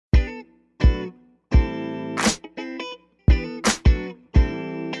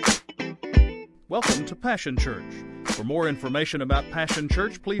Welcome to Passion Church. For more information about Passion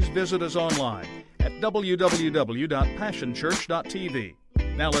Church, please visit us online at www.passionchurch.tv.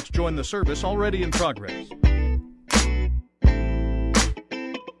 Now let's join the service already in progress.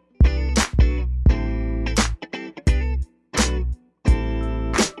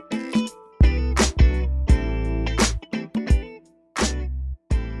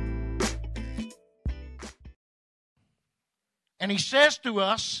 And he says to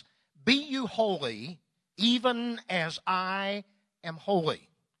us, "Be you holy, even as I am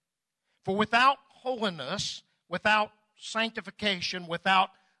holy." For without holiness, without sanctification, without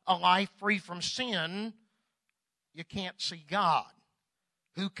a life free from sin, you can't see God.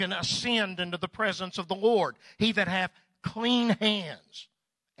 Who can ascend into the presence of the Lord? He that hath clean hands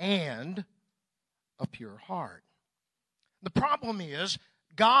and a pure heart. The problem is,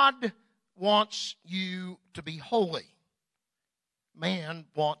 God wants you to be holy. Man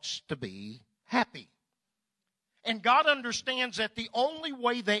wants to be happy. And God understands that the only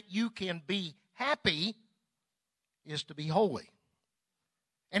way that you can be happy is to be holy.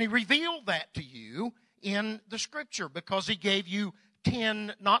 And He revealed that to you in the Scripture because He gave you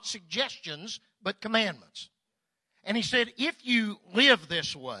 10, not suggestions, but commandments. And He said, if you live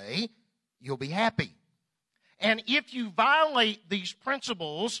this way, you'll be happy. And if you violate these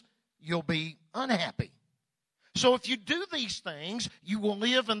principles, you'll be unhappy. So if you do these things, you will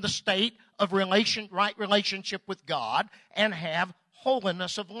live in the state of right relationship with God and have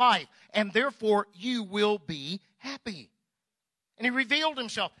holiness of life. And therefore, you will be happy. And He revealed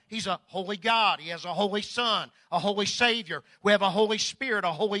Himself. He's a holy God. He has a holy Son, a holy Savior. We have a Holy Spirit,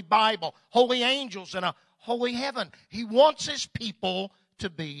 a holy Bible, holy angels, and a holy heaven. He wants His people to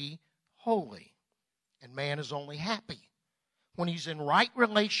be holy. And man is only happy when he's in right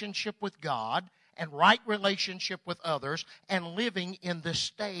relationship with God and right relationship with others, and living in the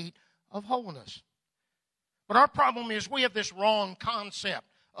state of holiness. But our problem is we have this wrong concept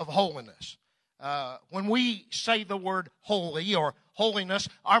of holiness. When we say the word holy or holiness,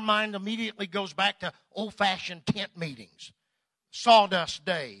 our mind immediately goes back to old-fashioned tent meetings, sawdust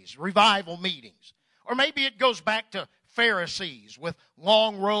days, revival meetings. Or maybe it goes back to Pharisees with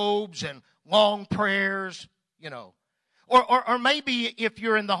long robes and long prayers, Or maybe if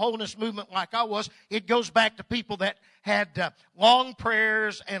you're in the holiness movement like I was, it goes back to people that had long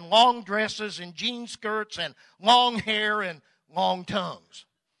prayers and long dresses and jean skirts and long hair and long tongues.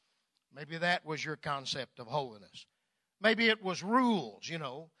 Maybe that was your concept of holiness. Maybe it was rules,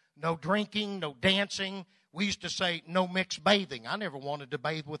 no drinking, no dancing. We used to say no mixed bathing. I never wanted to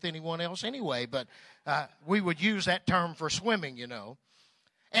bathe with anyone else anyway, but we would use that term for swimming,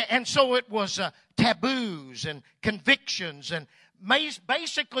 And so it was taboos and convictions. And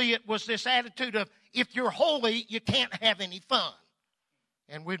basically it was this attitude of, if you're holy, you can't have any fun.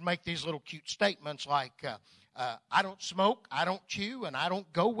 And we'd make these little cute statements like, I don't smoke, I don't chew, and I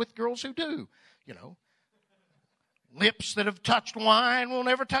don't go with girls who do. Lips that have touched wine will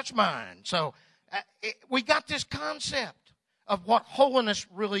never touch mine. So we got this concept of what holiness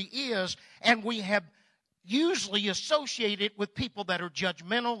really is, and we have usually associated with people that are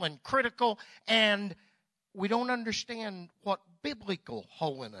judgmental and critical, and we don't understand what biblical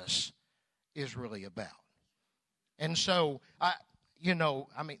holiness is really about. And so,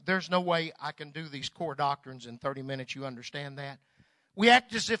 there's no way I can do these core doctrines in 30 minutes. You understand that? We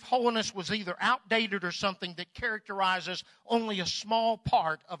act as if holiness was either outdated or something that characterizes only a small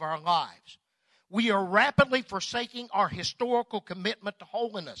part of our lives. We are rapidly forsaking our historical commitment to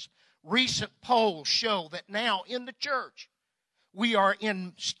holiness. Recent polls show that now in the church, we are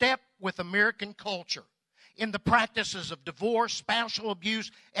in step with American culture in the practices of divorce, spousal abuse,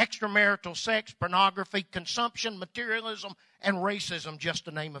 extramarital sex, pornography, consumption, materialism, and racism, just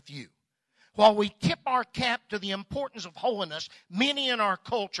to name a few. While we tip our cap to the importance of holiness, many in our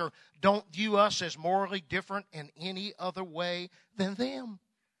culture don't view us as morally different in any other way than them.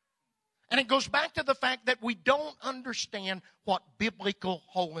 And it goes back to the fact that we don't understand what biblical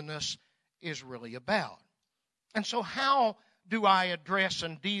holiness is really about. And so how do I address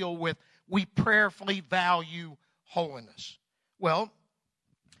and deal with we prayerfully value holiness? Well,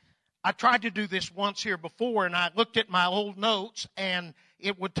 I tried to do this once here before, and I looked at my old notes, and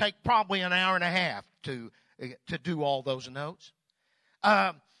it would take probably an hour and a half to do all those notes.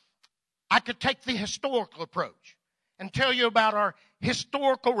 I could take the historical approach and tell you about our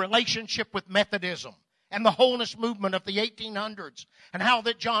historical relationship with Methodism and the holiness movement of the 1800s, and how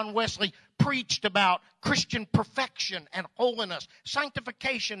that John Wesley preached about Christian perfection and holiness,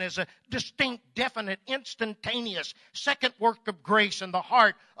 sanctification as a distinct, definite, instantaneous second work of grace in the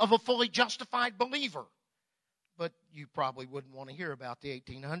heart of a fully justified believer. But you probably wouldn't want to hear about the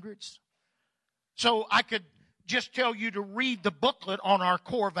 1800s. So I could just tell you to read the booklet on our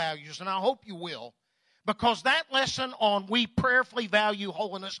core values, and I hope you will, because that lesson on We Prayerfully Value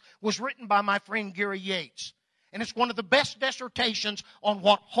Holiness was written by my friend Gary Yates. And it's one of the best dissertations on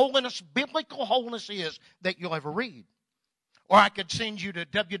what holiness, biblical holiness is that you'll ever read. Or I could send you to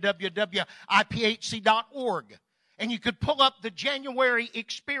www.iphc.org. And you could pull up the January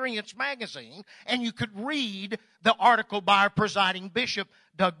Experience magazine, and you could read the article by our presiding bishop,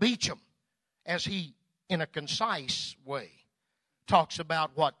 Doug Beecham, as he, in a concise way, talks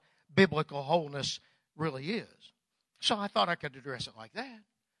about what biblical holiness really is. So I thought I could address it like that.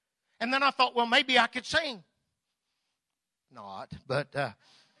 And then I thought, well, maybe I could sing. Not, but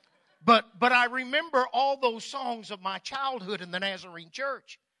I remember all those songs of my childhood in the Nazarene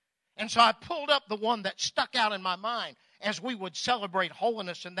church. And so I pulled up the one that stuck out in my mind as we would celebrate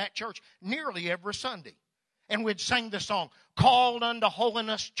holiness in that church nearly every Sunday. And we'd sing the song, Called unto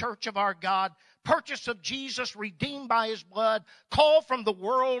Holiness, Church of our God, purchase of Jesus, redeemed by His blood, call from the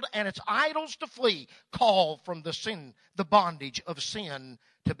world and its idols to flee, call from the bondage of sin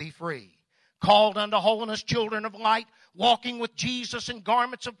to be free. Called unto holiness, children of light, walking with Jesus in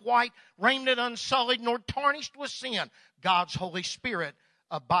garments of white, raiment unsullied nor tarnished with sin, God's Holy Spirit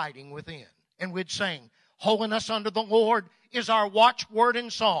abiding within. And we'd sing, holiness unto the Lord is our watchword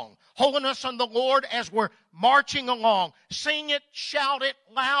and song. Holiness unto the Lord as we're marching along. Sing it, shout it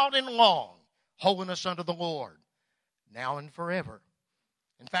loud and long. Holiness unto the Lord, now and forever.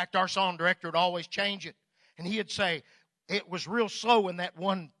 In fact, our song director would always change it. And he'd say, it was real slow in that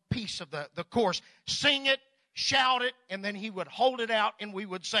one piece of the chorus. Sing it, shout it, and then he would hold it out and we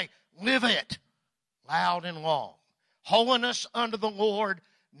would say, live it, loud and long. Holiness unto the Lord,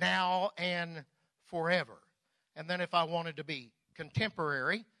 now and forever. And then if I wanted to be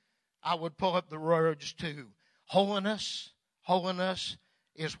contemporary, I would pull up the words to holiness. Holiness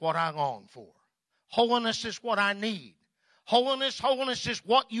is what I long for. Holiness is what I need. Holiness is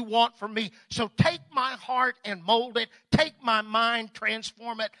what you want from me. So take my heart and mold it. Take my mind,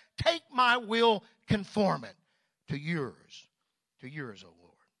 transform it. Take my will, conform it to yours. To yours, O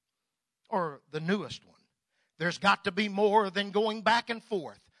Lord. Or the newest one. There's got to be more than going back and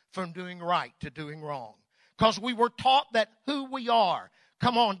forth from doing right to doing wrong. Because we were taught that who we are.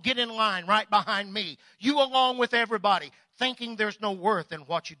 Come on, get in line right behind me. You along with everybody, thinking there's no worth in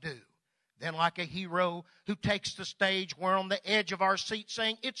what you do. Then like a hero who takes the stage, we're on the edge of our seat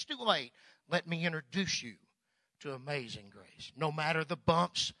saying, it's too late. Let me introduce you to amazing grace. No matter the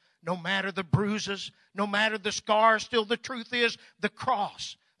bumps, no matter the bruises, no matter the scars, still the truth is the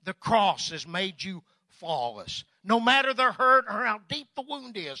cross has made you flawless. No matter the hurt or how deep the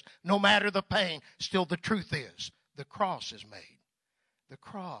wound is, no matter the pain, still the truth is the cross is made. The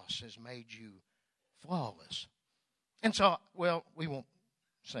cross has made you flawless. And so, well, we won't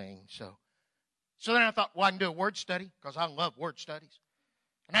sing, so then I thought, well, I can do a word study because I love word studies.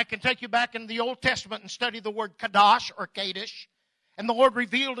 And I can take you back into the Old Testament and study the word Kadosh or Kadesh. And the Lord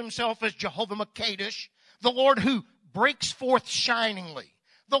revealed Himself as Jehovah Makadesh, the Lord who breaks forth shiningly,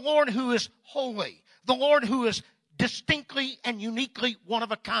 the Lord who is holy, the Lord who is distinctly and uniquely one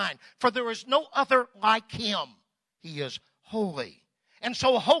of a kind. For there is no other like Him. He is holy. And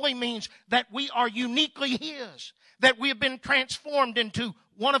so holy means that we are uniquely His, that we have been transformed into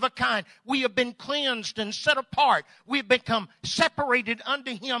one of a kind. We have been cleansed and set apart. We have become separated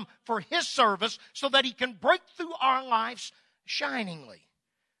unto Him for His service so that He can break through our lives shiningly.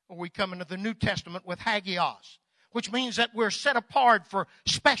 Or we come into the New Testament with hagios, which means that we're set apart for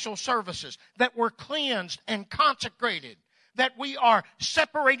special services, that we're cleansed and consecrated, that we are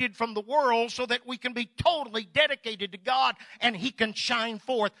separated from the world so that we can be totally dedicated to God and He can shine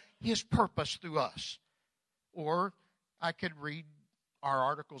forth His purpose through us. Or I could read our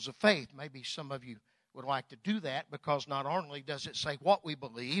articles of faith. Maybe some of you would like to do that because not only does it say what we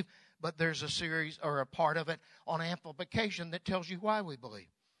believe, but there's a series or a part of it on amplification that tells you why we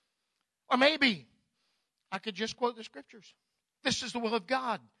believe. Or maybe I could just quote the scriptures. This is the will of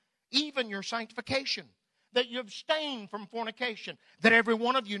God, even your sanctification, that you abstain from fornication, that every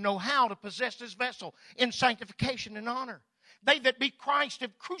one of you know how to possess His vessel in sanctification and honor. They that be Christ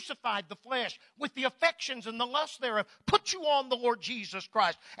have crucified the flesh with the affections and the lust thereof. Put you on the Lord Jesus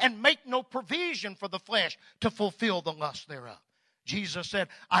Christ and make no provision for the flesh to fulfill the lust thereof. Jesus said,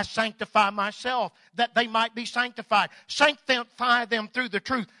 I sanctify myself that they might be sanctified. Sanctify them through the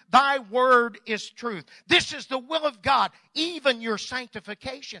truth. Thy word is truth. This is the will of God, even your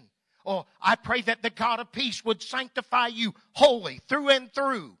sanctification. Oh, I pray that the God of peace would sanctify you wholly, through and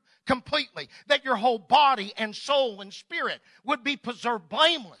through, completely. That your whole body and soul and spirit would be preserved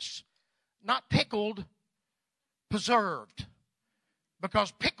blameless. Not pickled, preserved.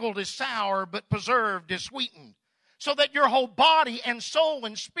 because pickled is sour, but preserved is sweetened, so that your whole body and soul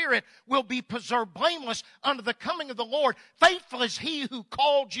and spirit will be preserved blameless unto the coming of the Lord. Faithful is he who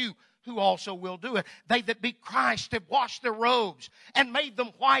called you, who also will do it. They that be Christ have washed their robes and made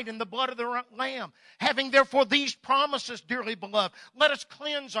them white in the blood of the Lamb. Having therefore these promises, dearly beloved, let us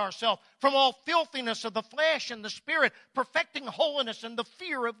cleanse ourselves from all filthiness of the flesh and the spirit, perfecting holiness in the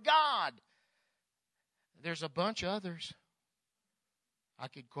fear of God. There's a bunch of others. I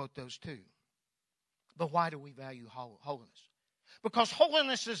could quote those too. But why do we value holiness? Because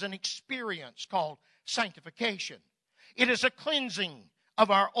holiness is an experience called sanctification. It is a cleansing of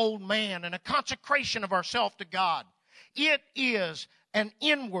our old man and a consecration of ourselves to God. It is an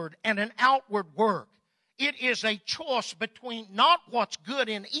inward and an outward work. It is a choice between not what's good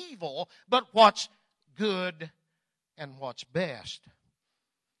and evil, but what's good and what's best.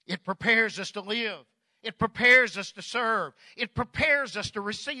 It prepares us to live. It prepares us to serve. It prepares us to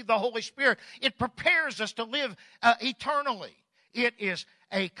receive the Holy Spirit. It prepares us to live eternally. It is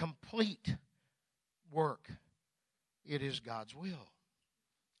a complete work. It is God's will.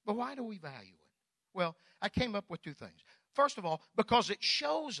 But why do we value it? Well, I came up with two things. First of all, because it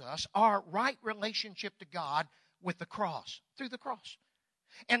shows us our right relationship to God with the cross, through the cross.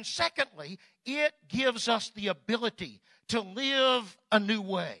 And secondly, it gives us the ability to live a new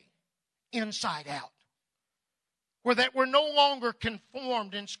way, inside out. Where that we're no longer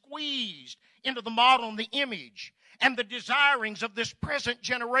conformed and squeezed into the model and the image and the desirings of this present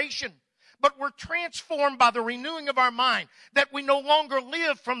generation. But we're transformed by the renewing of our mind, that we no longer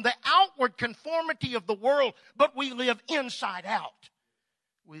live from the outward conformity of the world, but we live inside out.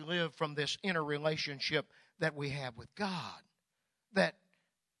 We live from this inner relationship that we have with God. That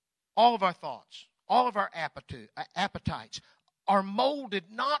all of our thoughts, all of our appetites are molded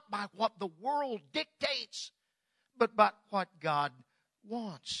not by what the world dictates, but by what God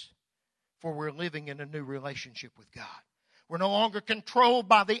wants. For we're living in a new relationship with God. We're no longer controlled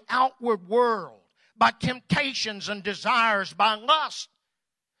by the outward world, by temptations and desires, by lust,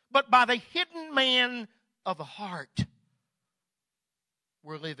 but by the hidden man of the heart.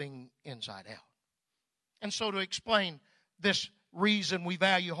 We're living inside out. And so to explain this reason we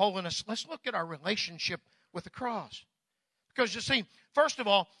value holiness, let's look at our relationship with the cross. Because you see, first of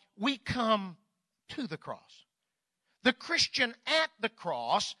all, we come to the cross. The Christian at the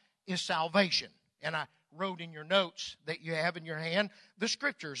cross is salvation. And I wrote in your notes that you have in your hand the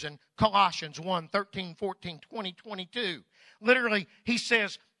scriptures in Colossians 1, 13, 14, 20, 22. Literally, he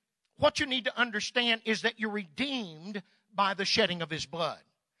says, what you need to understand is that you're redeemed by the shedding of his blood.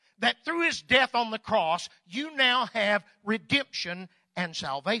 That through his death on the cross, you now have redemption and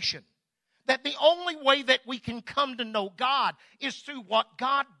salvation. That the only way that we can come to know God is through what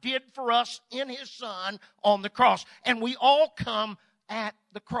God did for us in his Son on the cross. And we all come at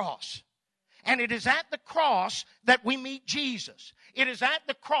the cross. And it is at the cross that we meet Jesus. It is at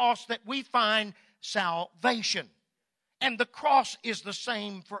the cross that we find salvation. And the cross is the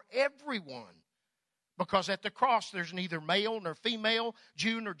same for everyone. Because at the cross there's neither male nor female,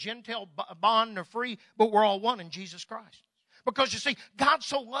 Jew nor Gentile, bond nor free, but we're all one in Jesus Christ. Because you see, God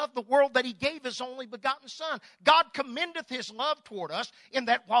so loved the world that he gave his only begotten Son. God commendeth his love toward us in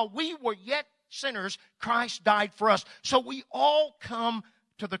that while we were yet sinners, Christ died for us. So we all come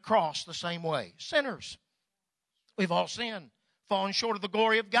to the cross the same way. Sinners. We've all sinned, fallen short of the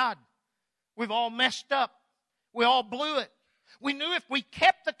glory of God. We've all messed up. We all blew it. We knew if we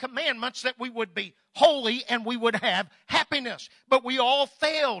kept the commandments that we would be holy and we would have happiness. But we all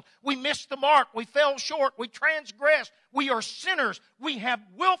failed. We missed the mark. We fell short. We transgressed. We are sinners. We have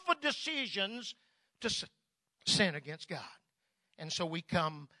willful decisions to sin against God. And so we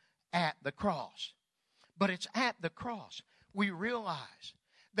come at the cross. But it's at the cross we realize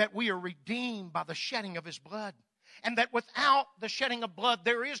that we are redeemed by the shedding of his blood. And that without the shedding of blood,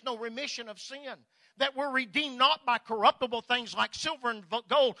 there is no remission of sin. That we're redeemed not by corruptible things like silver and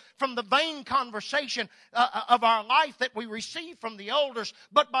gold from the vain conversation of our life that we receive from the elders,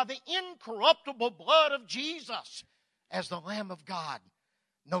 but by the incorruptible blood of Jesus as the Lamb of God.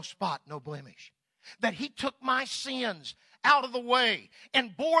 No spot, no blemish. That he took my sins out of the way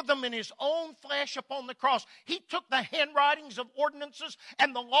and bore them in his own flesh upon the cross. He took the handwritings of ordinances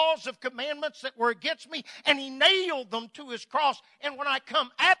and the laws of commandments that were against me, and he nailed them to his cross. And when I come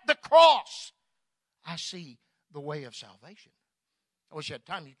at the cross, I see the way of salvation. I wish I had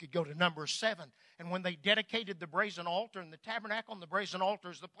time. You could go to Numbers 7. And when they dedicated the brazen altar and the tabernacle, and the brazen altar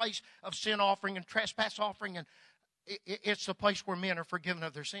is the place of sin offering and trespass offering, and it's the place where men are forgiven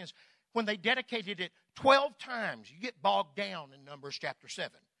of their sins. When they dedicated it 12 times, you get bogged down in Numbers chapter 7.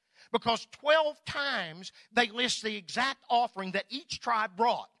 Because 12 times they list the exact offering that each tribe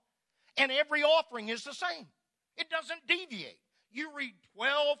brought. And every offering is the same. It doesn't deviate. You read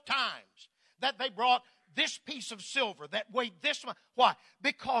 12 times that they brought this piece of silver that weighed this much. Why?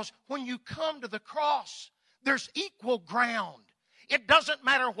 Because when you come to the cross, there's equal ground. It doesn't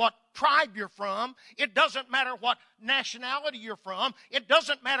matter what tribe you're from. It doesn't matter what nationality you're from. It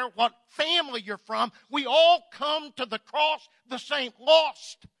doesn't matter what family you're from. We all come to the cross the same,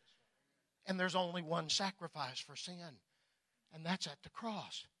 lost. And there's only one sacrifice for sin, and that's at the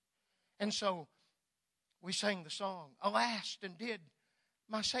cross. And so we sang the song, alas, and did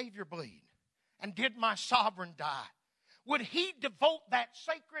my Savior bleed? And did my sovereign die? Would he devote that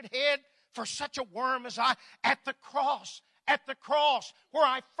sacred head for such a worm as I? At the cross where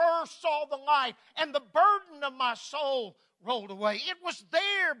I first saw the light and the burden of my soul rolled away. It was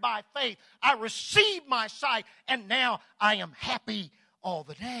there by faith. I received my sight, and now I am happy all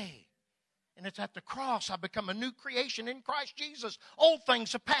the day. And it's at the cross I become a new creation in Christ Jesus. Old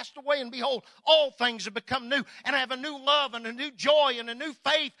things have passed away, and behold, all things have become new. And I have a new love and a new joy and a new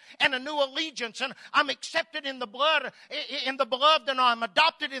faith and a new allegiance. And I'm accepted in the blood, in the beloved, and I'm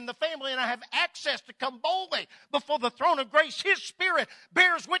adopted in the family, and I have access to come boldly before the throne of grace. His Spirit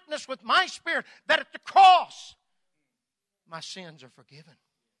bears witness with my spirit that at the cross my sins are forgiven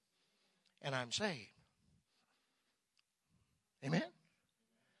and I'm saved. Amen?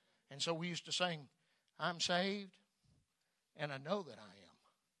 And so we used to sing, I'm saved, and I know that I am.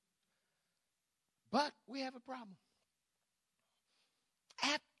 But we have a problem.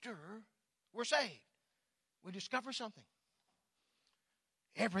 After we're saved, we discover something.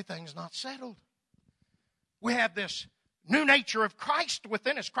 Everything's not settled. We have this new nature of Christ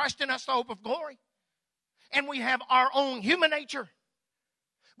within us. Christ in us, the hope of glory. And we have our own human nature.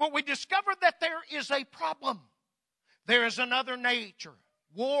 But we discover that there is a problem. There is another nature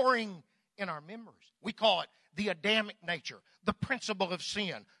warring in our members. We call it the Adamic nature, the principle of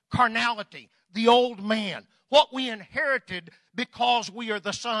sin, carnality, the old man, what we inherited because we are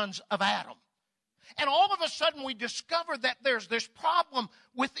the sons of Adam. And all of a sudden we discover that there's this problem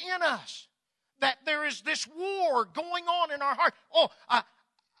within us, that there is this war going on in our heart. Oh,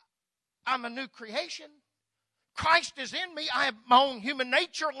 I'm a new creation. Christ is in me. I have my own human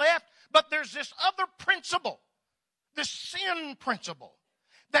nature left, but there's this other principle, this sin principle,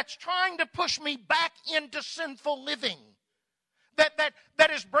 that's trying to push me back into sinful living.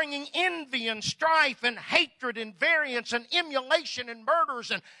 That is bringing envy and strife and hatred and variance and emulation and murders.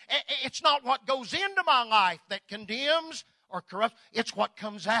 And it's not what goes into my life that condemns or corrupts. It's what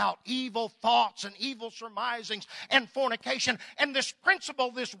comes out. Evil thoughts and evil surmisings and fornication. And this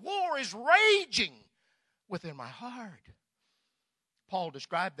principle, this war is raging within my heart. Paul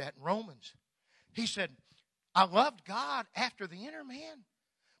described that in Romans. He said, I loved God after the inner man.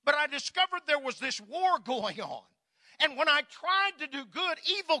 But I discovered there was this war going on. And when I tried to do good,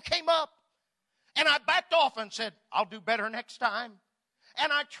 evil came up. And I backed off and said, I'll do better next time.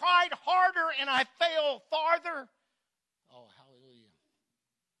 And I tried harder and I failed farther. Oh, hallelujah.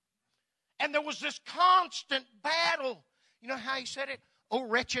 And there was this constant battle. You know how he said it? Oh,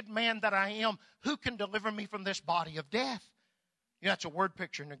 wretched man that I am, who can deliver me from this body of death? You know, that's a word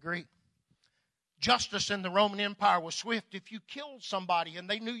picture in the Greek. Justice in the Roman Empire was swift. If you killed somebody and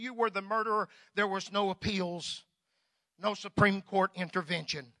they knew you were the murderer, there was no appeals, no Supreme Court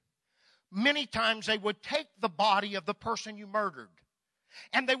intervention. Many times they would take the body of the person you murdered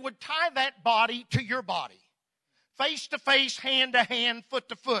and they would tie that body to your body, face to face, hand to hand, foot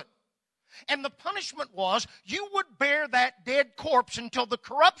to foot. And the punishment was you would bear that dead corpse until the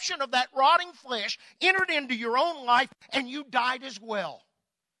corruption of that rotting flesh entered into your own life and you died as well.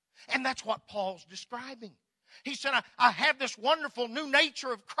 And that's what Paul's describing. He said, I have this wonderful new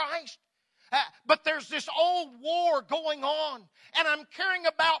nature of Christ, but there's this old war going on. And I'm carrying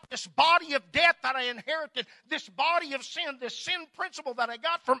about this body of death that I inherited, this body of sin, this sin principle that I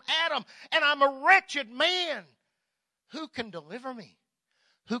got from Adam. And I'm a wretched man. Who can deliver me?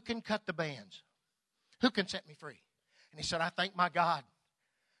 Who can cut the bands? Who can set me free? And he said, I thank my God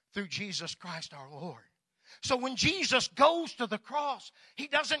through Jesus Christ our Lord. So when Jesus goes to the cross, he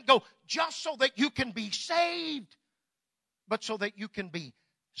doesn't go just so that you can be saved, but so that you can be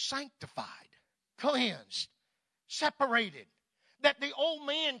sanctified, cleansed, separated. that the old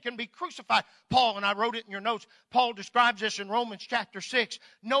man can be crucified. Paul, and I wrote it in your notes, Paul describes this in Romans chapter 6,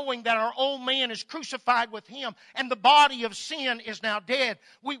 knowing that our old man is crucified with him and the body of sin is now dead.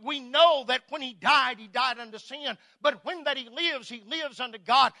 We know that when he died unto sin, but when that he lives unto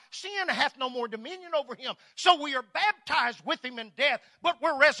God. Sin hath no more dominion over him. So we are baptized with him in death, but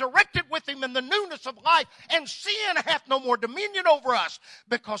we're resurrected with him in the newness of life, and sin hath no more dominion over us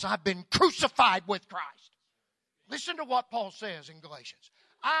because I've been crucified with Christ. Listen to what Paul says in Galatians.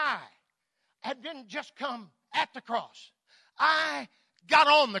 I didn't just come at the cross. I got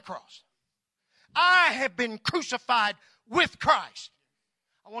on the cross. I have been crucified with Christ.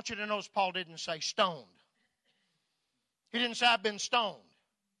 I want you to notice Paul didn't say stoned. He didn't say I've been stoned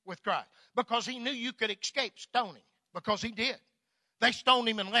with Christ, because he knew you could escape stoning, because he did. They stoned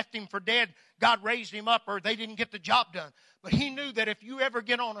him and left him for dead. God raised him up, or they didn't get the job done. But he knew that if you ever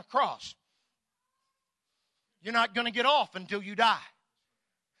get on a cross, you're not going to get off until you die.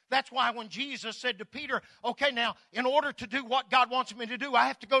 That's why when Jesus said to Peter, okay, now, in order to do what God wants me to do, I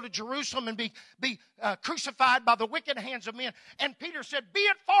have to go to Jerusalem and be crucified by the wicked hands of men. And Peter said, be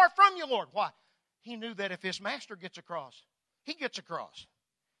it far from you, Lord. Why? He knew that if his master gets across, he gets across.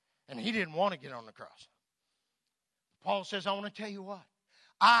 And he didn't want to get on the cross. Paul says, I want to tell you what.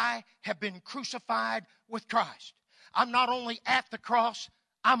 I have been crucified with Christ. I'm not only at the cross,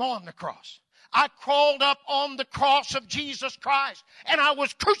 I'm on the cross. I crawled up on the cross of Jesus Christ, and I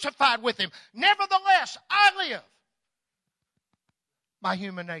was crucified with him. Nevertheless, I live by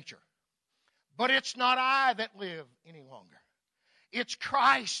human nature. But it's not I that live any longer. It's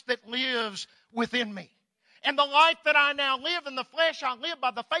Christ that lives within me. And the life that I now live in the flesh, I live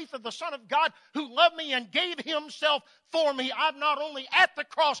by the faith of the Son of God who loved me and gave himself for me. I'm not only at the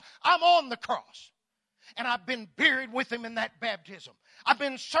cross, I'm on the cross. And I've been buried with him in that baptism. I've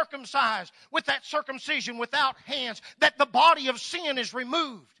been circumcised with that circumcision without hands, that the body of sin is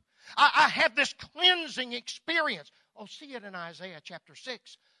removed. I have this cleansing experience. Oh, see it in Isaiah chapter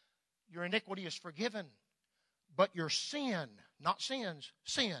 6. Your iniquity is forgiven, but your sin, not sins,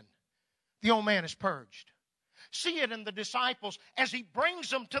 sin, the old man is purged. See it in the disciples as he brings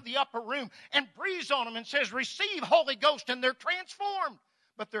them to the upper room and breathes on them and says, receive Holy Ghost, and they're transformed.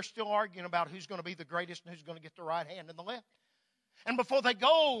 But they're still arguing about who's going to be the greatest and who's going to get the right hand and the left. And before they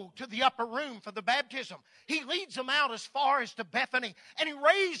go to the upper room for the baptism, he leads them out as far as to Bethany, and he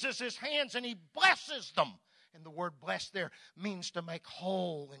raises his hands and he blesses them. And the word blessed there means to make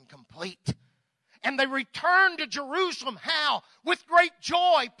whole and complete. And they return to Jerusalem. How? With great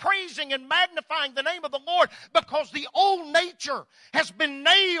joy, praising and magnifying the name of the Lord, because the old nature has been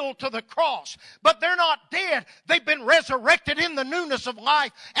nailed to the cross. But they're not dead. They've been resurrected in the newness of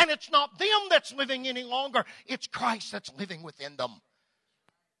life. And it's not them that's living any longer. It's Christ that's living within them.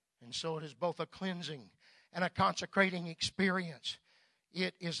 And so it is both a cleansing and a consecrating experience.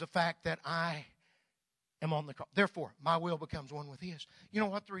 It is the fact that I am on the cross. Therefore, my will becomes one with his. You know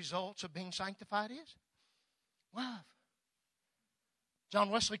what the results of being sanctified is? Love. John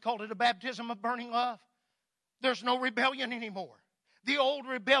Wesley called it a baptism of burning love. There's no rebellion anymore. The old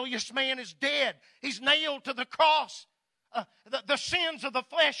rebellious man is dead. He's nailed to the cross. The sins of the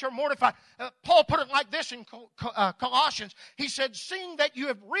flesh are mortified. Paul put it like this in Colossians. He said, seeing that you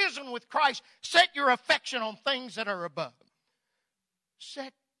have risen with Christ, set your affection on things that are above.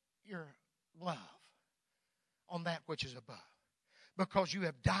 Set your love on that which is above, because you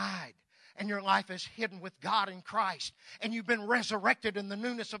have died and your life is hidden with God in Christ, and you've been resurrected in the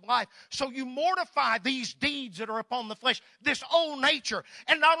newness of life. So you mortify these deeds that are upon the flesh, this old nature.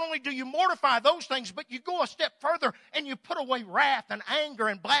 And not only do you mortify those things, but you go a step further and you put away wrath and anger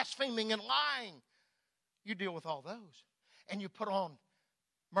and blaspheming and lying. You deal with all those, and you put on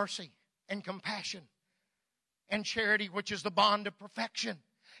mercy and compassion and charity, which is the bond of perfection.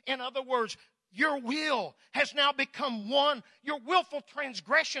 In other words, your will has now become one. Your willful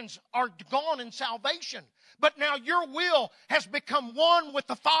transgressions are gone in salvation. But now your will has become one with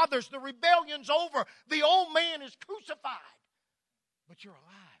the Father's. The rebellion's over. The old man is crucified. But you're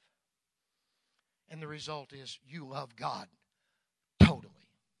alive. And the result is you love God totally.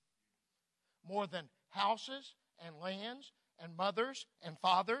 More than houses and lands and mothers and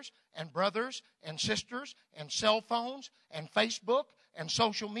fathers and brothers and sisters and cell phones and Facebook and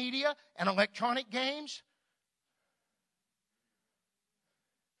social media and electronic games.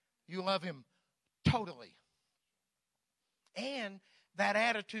 You love him totally. And that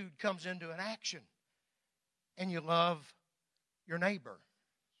attitude comes into an action. And you love your neighbor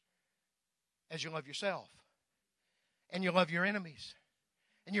as you love yourself. And you love your enemies.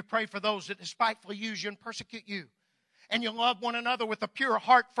 And you pray for those that despitefully use you and persecute you. And you love one another with a pure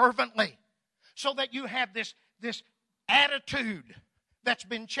heart fervently. So that you have this attitude that's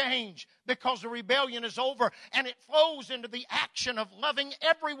been changed because the rebellion is over, and it flows into the action of loving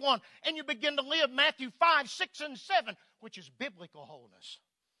everyone. And you begin to live Matthew 5, 6, and 7, which is biblical wholeness.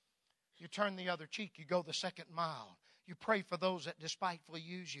 You turn the other cheek. You go the second mile. You pray for those that despitefully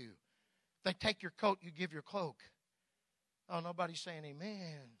use you. They take your coat, you give your cloak. Oh, nobody's saying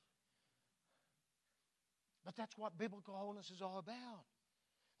amen. But that's what biblical wholeness is all about.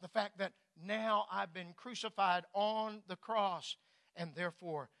 The fact that now I've been crucified on the cross, and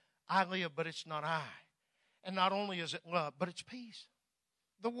therefore I live, but it's not I. And not only is it love, but it's peace.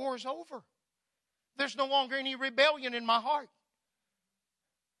 The war is over. There's no longer any rebellion in my heart.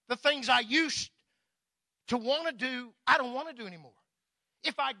 The things I used to want to do, I don't want to do anymore.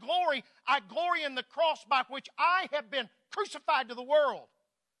 If I glory in the cross by which I have been crucified to the world.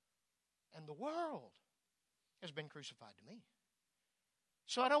 And the world has been crucified to me.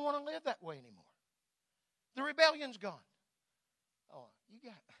 So I don't want to live that way anymore. The rebellion's gone. Oh, you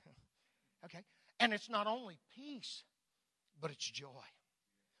got it. Okay. And it's not only peace, but it's joy.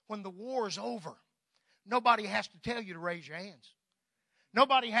 When the war is over, nobody has to tell you to raise your hands.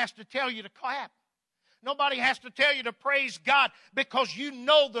 Nobody has to tell you to clap. Nobody has to tell you to praise God, because you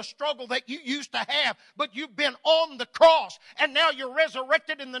know the struggle that you used to have, but you've been on the cross, and now you're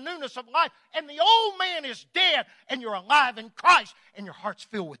resurrected in the newness of life, and the old man is dead, and you're alive in Christ, and your heart's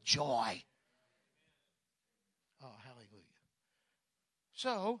filled with joy. Oh, hallelujah.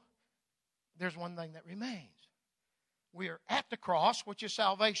 So, there's one thing that remains. We are at the cross, which is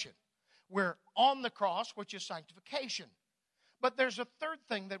salvation. We're on the cross, which is sanctification. But there's a third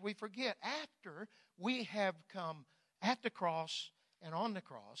thing that we forget. After we have come at the cross and on the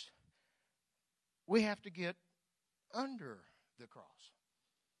cross, we have to get under the cross.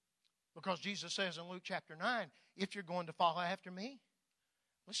 Because Jesus says in Luke chapter 9, if you're going to follow after me,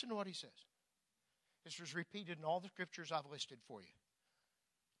 listen to what he says. This was repeated in all the scriptures I've listed for you.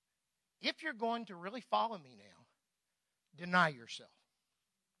 If you're going to really follow me now, deny yourself.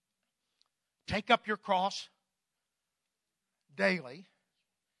 Take up your cross daily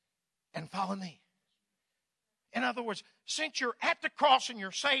and follow me. In other words, since you're at the cross and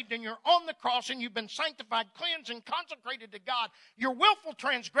you're saved and you're on the cross and you've been sanctified, cleansed, and consecrated to God, your willful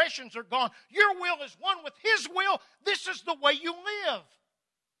transgressions are gone. Your will is one with His will. This is the way you live.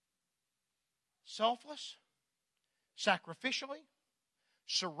 Selfless, sacrificially,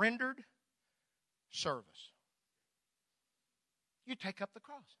 surrendered service. You take up the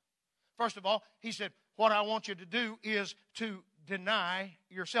cross. First of all, he said, what I want you to do is to deny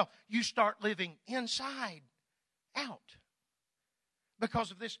yourself. You start living inside out.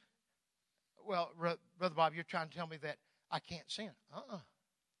 Because of this, well, Brother Bob, you're trying to tell me that I can't sin.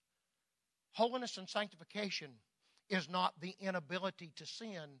 Holiness and sanctification is not the inability to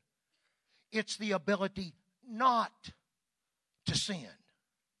sin. It's the ability not to sin.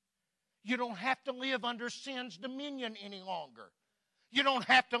 You don't have to live under sin's dominion any longer. You don't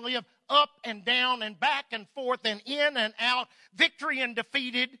have to live up and down and back and forth and in and out, victory and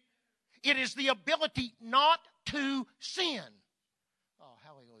defeated. It is the ability not to sin. Oh,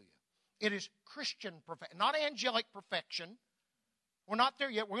 hallelujah. It is Christian perfection, not angelic perfection. We're not there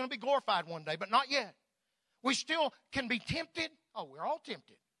yet. We're going to be glorified one day, but not yet. We still can be tempted. Oh, we're all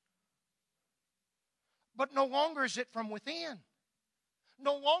tempted. But no longer is it from within.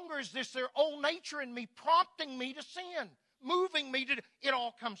 No longer is this their old nature in me prompting me to sin, moving me to... It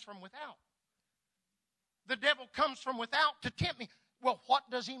all comes from without. The devil comes from without to tempt me. Well, what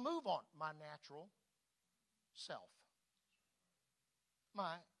does he move on? My natural self.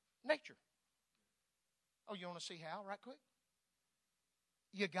 My nature. Oh, you want to see how? Right quick.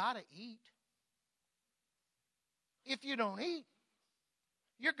 You got to eat. If you don't eat,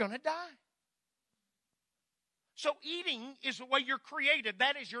 you're going to die. So eating is the way you're created.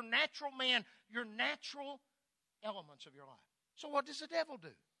 That is your natural man, your natural elements of your life. So what does the devil do?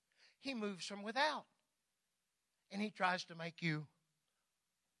 He moves from without. And he tries to make you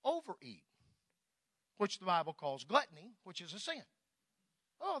overeat, which the Bible calls gluttony, which is a sin.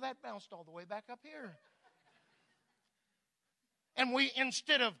 Oh, that bounced all the way back up here. And we,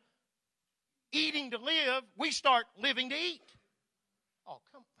 instead of eating to live, we start living to eat. Oh,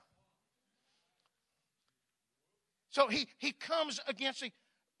 come on. So he comes against the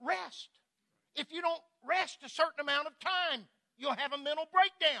rest. If you don't rest a certain amount of time, you'll have a mental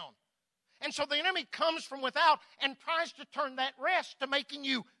breakdown. And so the enemy comes from without and tries to turn that rest to making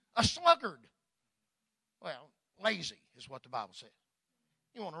you a sluggard. Well, lazy is what the Bible says.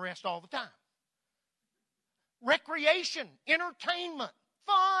 You want to rest all the time. Recreation, entertainment,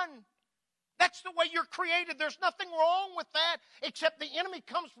 fun. That's the way you're created. There's nothing wrong with that, except the enemy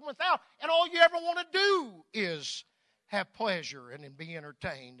comes from without, and all you ever want to do is have pleasure and be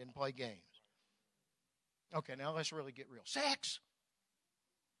entertained and play games. Okay, now let's really get real. Sex.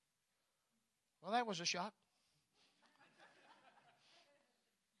 Well, that was a shock.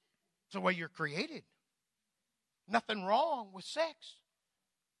 It's the way you're created. Nothing wrong with sex.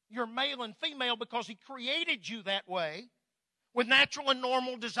 You're male and female because He created you that way, with natural and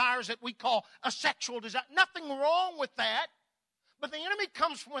normal desires that we call a sexual desire. Nothing wrong with that. But the enemy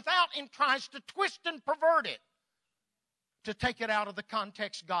comes from without and tries to twist and pervert it, to take it out of the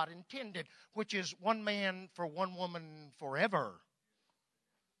context God intended, which is one man for one woman forever.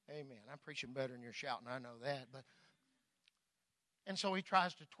 Amen. I'm preaching better than you're shouting, I know that. And so he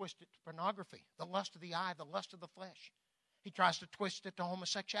tries to twist it to pornography, the lust of the eye, the lust of the flesh. He tries to twist it to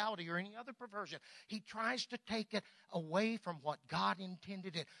homosexuality or any other perversion. He tries to take it away from what God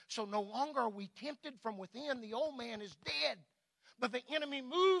intended it. So no longer are we tempted from within. The old man is dead. But the enemy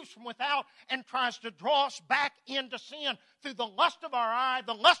moves from without and tries to draw us back into sin through the lust of our eye,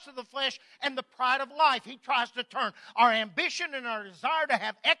 the lust of the flesh, and the pride of life. He tries to turn our ambition and our desire to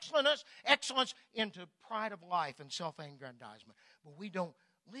have excellence into pride of life and self-aggrandizement. But we don't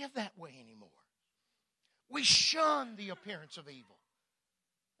live that way anymore. We shun the appearance of evil.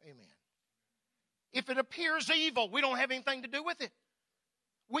 Amen. If it appears evil, we don't have anything to do with it.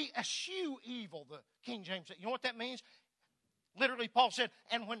 We eschew evil, the King James said. You know what that means? Literally, Paul said,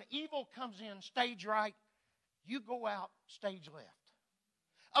 and when evil comes in stage right, you go out stage left.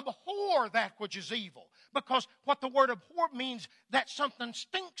 Abhor that which is evil. Because what the word abhor means, that something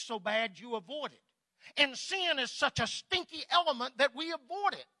stinks so bad you avoid it. And sin is such a stinky element that we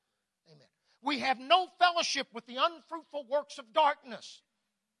avoid it. Amen. We have no fellowship with the unfruitful works of darkness.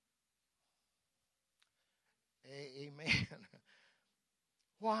 Amen.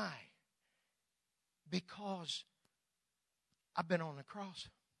 Why? Because I've been on the cross.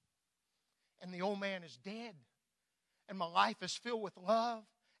 And the old man is dead. And my life is filled with love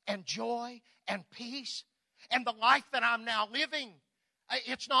and joy and peace. And the life that I'm now living,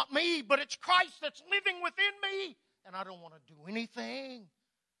 it's not me, but it's Christ that's living within me. And I don't want to do anything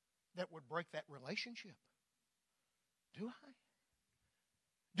that would break that relationship. Do I?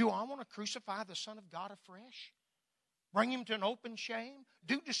 Do I want to crucify the Son of God afresh? Bring Him to an open shame?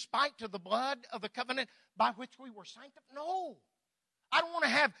 Do despite to the blood of the covenant by which we were sanctified? No. I don't want to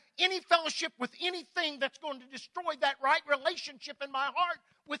have any fellowship with anything that's going to destroy that right relationship in my heart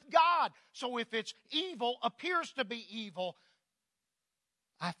with God. So if it's evil, appears to be evil,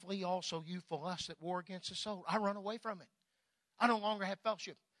 I flee also youthful lust that war against the soul. I run away from it. I no longer have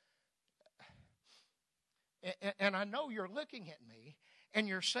fellowship. And I know you're looking at me and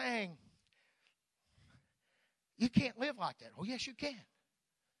you're saying, you can't live like that. Oh, yes, you can.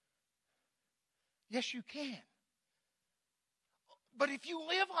 Yes, you can. But if you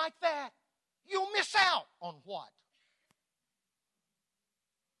live like that, you'll miss out on what?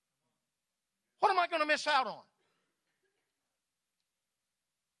 What am I going to miss out on?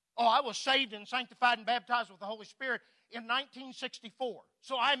 Oh, I was saved and sanctified and baptized with the Holy Spirit in 1964.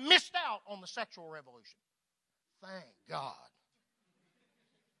 So I missed out on the sexual revolution. Thank God.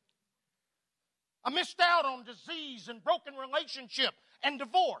 I missed out on disease and broken relationship and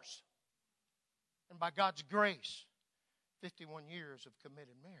divorce. And by God's grace, 51 years of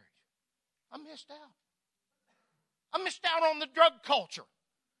committed marriage. I missed out. I missed out on the drug culture.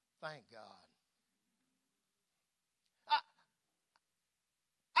 Thank God.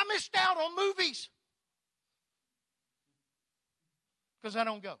 I missed out on movies. Because I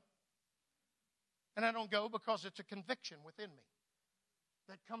don't go. And I don't go because it's a conviction within me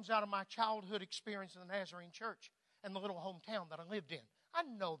that comes out of my childhood experience in the Nazarene church and the little hometown that I lived in. I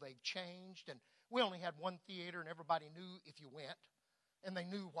know they've changed, and we only had one theater, and everybody knew if you went, and they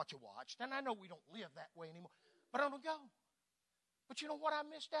knew what you watched. And I know we don't live that way anymore, but I don't go. But you know what I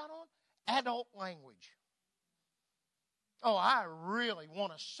missed out on? Adult language. Oh, I really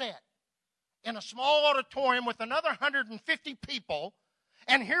want to sit in a small auditorium with another 150 people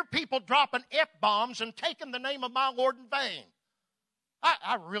and hear people dropping F-bombs and taking the name of my Lord in vain.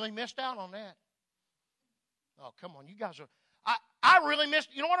 I really missed out on that. Oh, come on, you guys are... I really missed...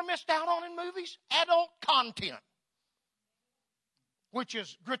 You know what I missed out on in movies? Adult content. Which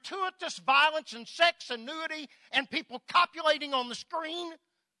is gratuitous violence and sex and nudity and people copulating on the screen.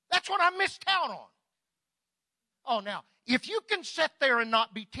 That's what I missed out on. Oh, now, if you can sit there and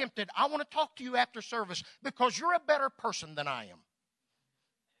not be tempted, I want to talk to you after service because you're a better person than I am.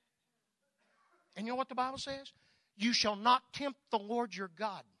 And you know what the Bible says? You shall not tempt the Lord your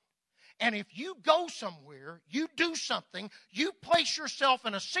God. And if you go somewhere, you do something, you place yourself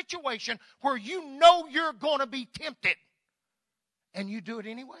in a situation where you know you're going to be tempted, and you do it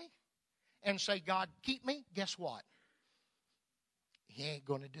anyway, and say, God, keep me, guess what? he ain't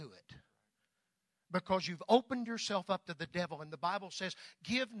going to do it. Because you've opened yourself up to the devil. And the Bible says,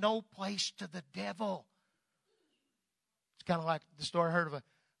 give no place to the devil. It's kind of like the story I heard of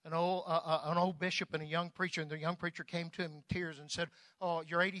an old bishop and a young preacher. And the young preacher came to him in tears and said, oh,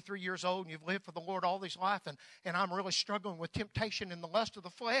 you're 83 years old and you've lived for the Lord all this life. And I'm really struggling with temptation and the lust of the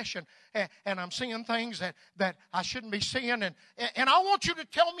flesh. And I'm seeing things that I shouldn't be seeing. And I want you to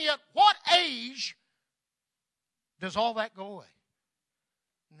tell me at what age does all that go away?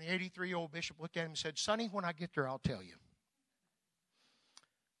 And the 83-year-old bishop looked at him and said, Sonny, when I get there, I'll tell you.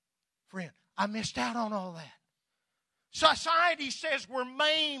 Friend, I missed out on all that. Society says we're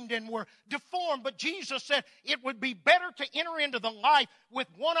maimed and we're deformed, but Jesus said it would be better to enter into the life with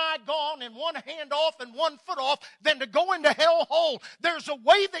one eye gone and one hand off and one foot off than to go into hell whole. There's a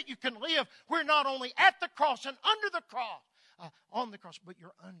way that you can live. We're not only at the cross and under the cross, on the cross, but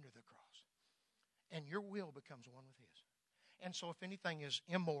you're under the cross. And your will becomes one with His. And so if anything is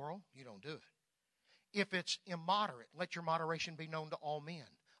immoral, you don't do it. If it's immoderate, let your moderation be known to all men.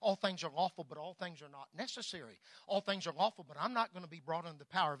 All things are lawful, but all things are not necessary. All things are lawful, but I'm not going to be brought under the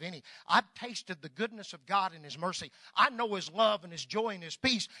power of any. I've tasted the goodness of God and His mercy. I know His love and His joy and His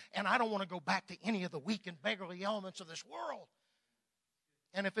peace, and I don't want to go back to any of the weak and beggarly elements of this world.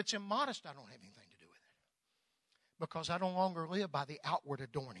 And if it's immodest, I don't have anything to do with it. Because I no longer live by the outward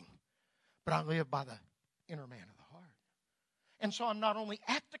adorning, but I live by the inner man of the heart. And so I'm not only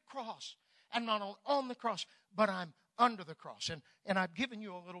at the cross, I'm not only on the cross, but I'm under the cross. And I've given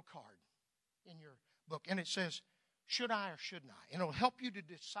you a little card in your book, and it says, should I or shouldn't I? And it'll help you to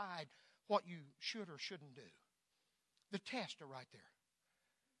decide what you should or shouldn't do. The tests are right there.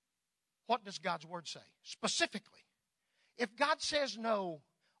 What does God's Word say? Specifically, if God says no,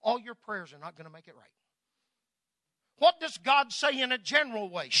 all your prayers are not going to make it right. What does God say in a general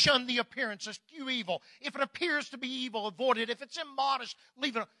way? Shun the appearance, eschew evil. If it appears to be evil, avoid it. If it's immodest,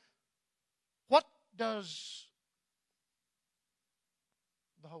 leave it. What does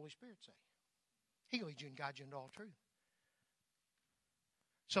the Holy Spirit say? He leads you and guides you into all truth.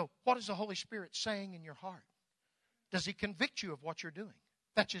 So, what is the Holy Spirit saying in your heart? Does He convict you of what you're doing?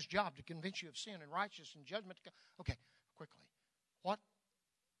 That's His job, to convince you of sin and righteousness and judgment. Okay, quickly. What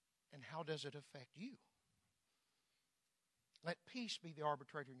and how does it affect you? Let peace be the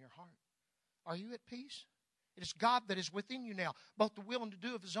arbitrator in your heart. Are you at peace? It is God that is within you now, both the will and to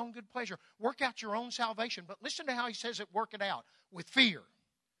do of His own good pleasure. Work out your own salvation. But listen to how He says it, work it out. With fear,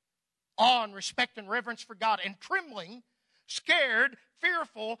 awe and respect and reverence for God, and trembling, scared,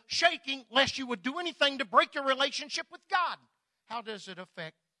 fearful, shaking, lest you would do anything to break your relationship with God. How does it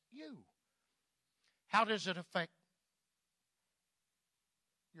affect you? How does it affect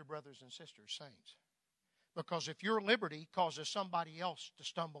your brothers and sisters, saints? Because if your liberty causes somebody else to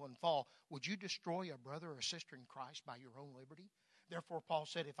stumble and fall, would you destroy a brother or sister in Christ by your own liberty? Therefore, Paul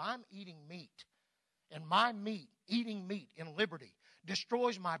said, if I'm eating meat, and my meat, eating meat in liberty,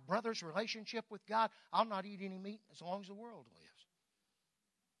 destroys my brother's relationship with God, I'll not eat any meat as long as the world lives.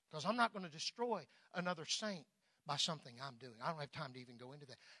 Because I'm not going to destroy another saint by something I'm doing. I don't have time to even go into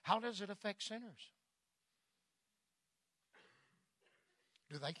that. How does it affect sinners?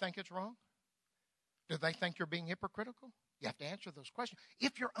 Do they think it's wrong? Do they think you're being hypocritical? You have to answer those questions.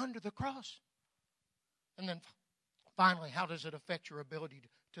 If you're under the cross. And then finally, how does it affect your ability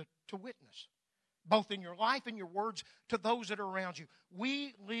to witness? Both in your life and your words to those that are around you.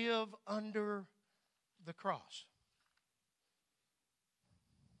 We live under the cross.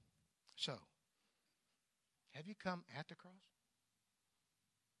 So, have you come at the cross?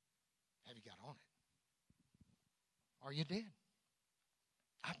 Have you got on it? Are you dead?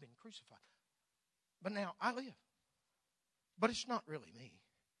 I've been crucified. But now I live. But it's not really me.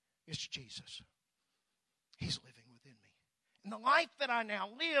 It's Jesus. He's living within me. And the life that I now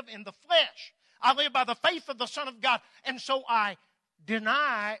live in the flesh, I live by the faith of the Son of God. And so I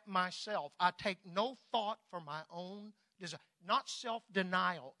deny myself. I take no thought for my own desire. Not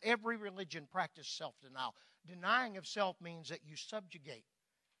self-denial. Every religion practices self-denial. Denying of self means that you subjugate.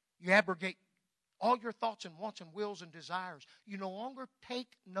 You abrogate all your thoughts and wants and wills and desires. You no longer take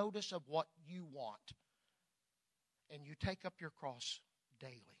notice of what you want. And you take up your cross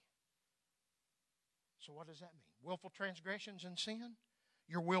daily. So what does that mean? Willful transgressions and sin?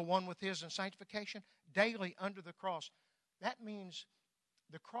 Your will one with His in sanctification? Daily under the cross. That means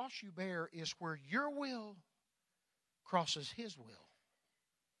the cross you bear is where your will crosses His will.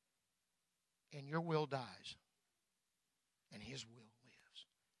 And your will dies. And His will lives.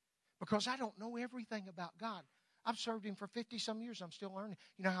 Because I don't know everything about God. I've served Him for 50-some years. I'm still learning.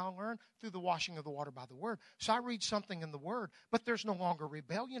 You know how I learn? Through the washing of the water by the Word. So I read something in the Word, but there's no longer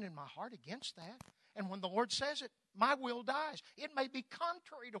rebellion in my heart against that. And when the Lord says it, my will dies. It may be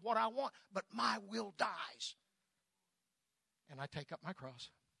contrary to what I want, but my will dies. And I take up my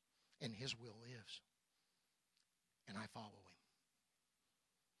cross, and His will lives. And I follow Him.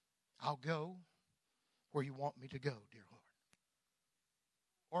 I'll go where you want me to go, dear Lord.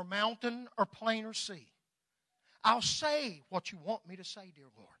 Or mountain, or plain, or sea. I'll say what you want me to say, dear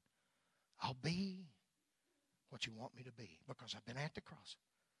Lord. I'll be what you want me to be, because I've been at the cross.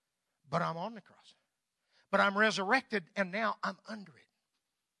 But I'm on the cross. But I'm resurrected, and now I'm under it.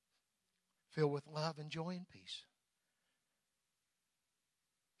 Filled with love and joy and peace.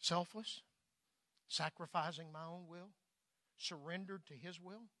 Selfless, sacrificing my own will, surrendered to His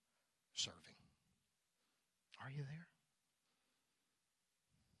will, serving. Are you there?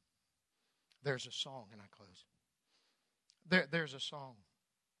 There's a song, and I close. There's a song.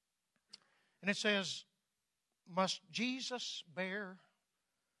 And it says, must Jesus bear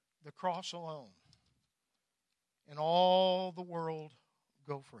the cross alone, and all the world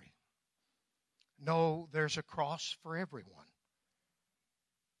go free? No, there's a cross for everyone.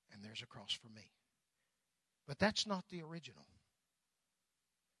 And there's a cross for me. But that's not the original.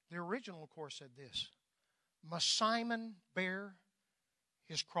 The original, of course, said this: must Simon bear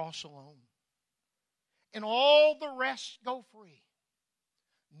his cross alone, and all the rest go free?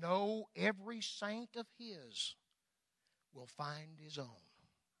 No, every saint of His will find his own.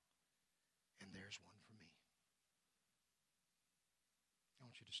 And there's one for me. I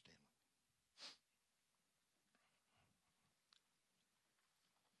want you to stand.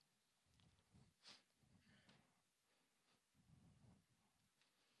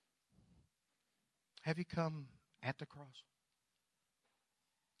 Have you come at the cross?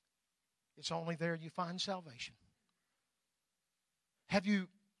 It's only there you find salvation. Have you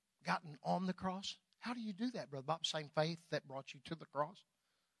gotten on the cross? How do you do that, Brother Bob? Same faith that brought you to the cross.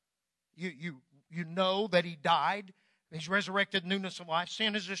 You know that He died. He's resurrected, newness of life.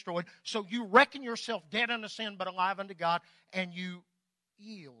 Sin is destroyed. So you reckon yourself dead unto sin but alive unto God, and you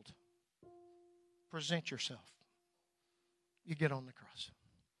yield. Present yourself. You get on the cross.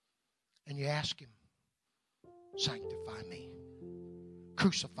 And you ask Him, sanctify me.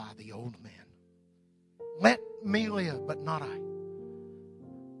 Crucify the old man. Let me live, but not I.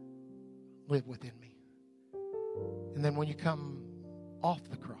 Live within me. And then when you come off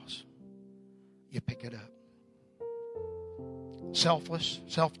the cross, you pick it up. Selfless,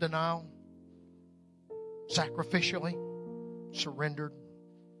 self-denial, sacrificially, surrendered,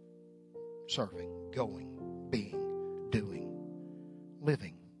 serving, going, being, doing,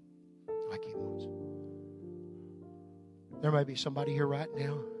 living like He wants. There may be somebody here right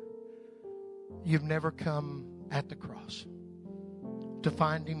now. You've never come at the cross to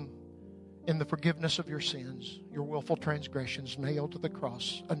find Him in the forgiveness of your sins, your willful transgressions, nailed to the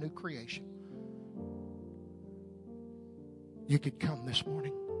cross, a new creation. You could come this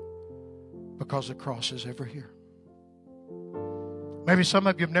morning because the cross is ever here. Maybe some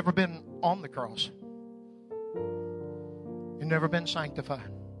of you have never been on the cross. You've never been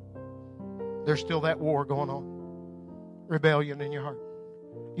sanctified. There's still that war going on. Rebellion in your heart.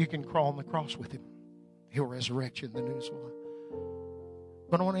 You can crawl on the cross with Him. He'll resurrect you in the newness of life.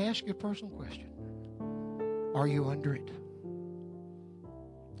 But I want to ask you a personal question. Are you under it?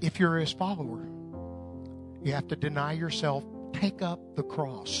 If you're His follower, you have to deny yourself, take up the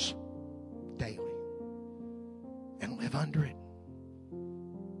cross daily, and live under it.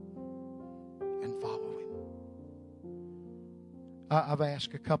 And follow Him. I've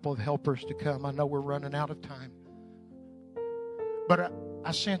asked a couple of helpers to come. I know we're running out of time. But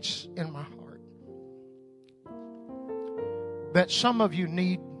I sense in my heart that some of you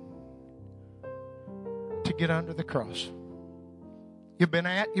need to get under the cross. You've been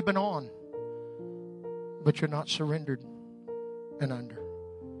on, but you're not surrendered and under.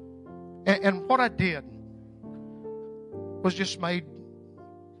 And what I did was just made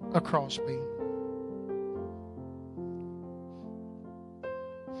a crossbeam.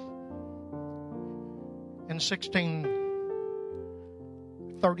 In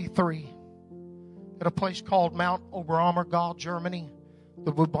 1633, at a place called Mount Oberammergau, Germany,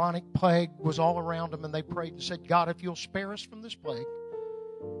 the bubonic plague was all around them, and they prayed and said, God, if you'll spare us from this plague,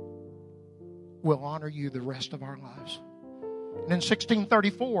 we'll honor you the rest of our lives. And in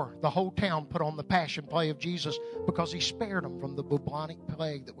 1634, the whole town put on the Passion Play of Jesus because He spared them from the bubonic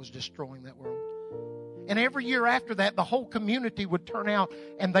plague that was destroying that world. And every year after that, the whole community would turn out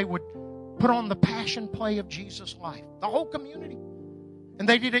and they would put on the Passion Play of Jesus' life. The whole community. And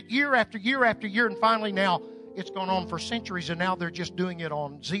they did it year after year after year, and finally now it's gone on for centuries, and now they're just doing it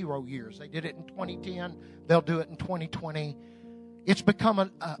on 0 years. They did it in 2010. They'll do it in 2020. It's become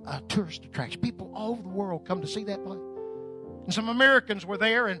a tourist attraction. People all over the world come to see that play. And some Americans were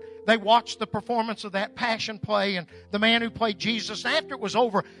there, and they watched the performance of that Passion play and the man who played Jesus. After it was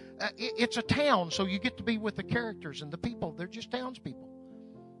over, it's a town, so you get to be with the characters and the people. They're just townspeople.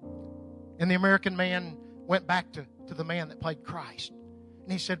 And the American man went back to the man that played Christ.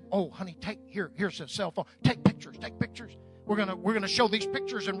 And he said, "Oh, honey, here's a cell phone. Take pictures. We're gonna show these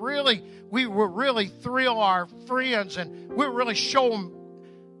pictures, and we will really thrill our friends, and we'll really show them."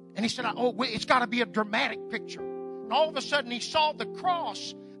 And he said, "It's got to be a dramatic picture." And all of a sudden, he saw the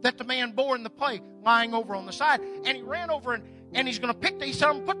cross that the man bore in the play lying over on the side, and he ran over and he's going to pick. He said,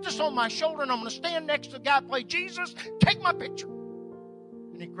 "I'm going to put this on my shoulder, and I'm going to stand next to the guy who played Jesus. Take my picture."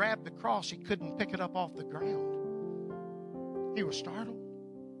 And he grabbed the cross. He couldn't pick it up off the ground. He was startled.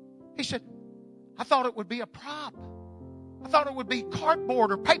 He said, "I thought it would be a prop. I thought it would be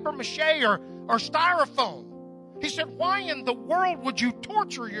cardboard or paper mache or styrofoam." He said, "Why in the world would you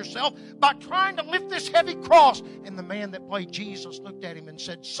torture yourself by trying to lift this heavy cross?" And the man that played Jesus looked at him and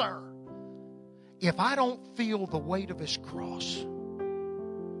said, "Sir, if I don't feel the weight of his cross,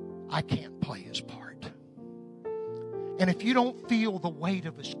 I can't play his part. And if you don't feel the weight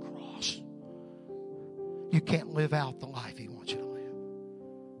of his cross, you can't live out the life he wants you to live.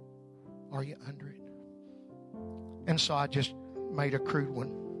 Are you under it?" And so I just made a crude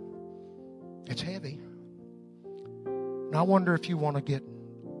one. It's heavy. And I wonder if you want to get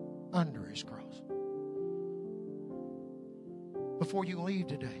under his cross. Before you leave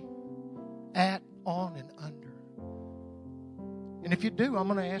today, at, on, and under. And if you do, I'm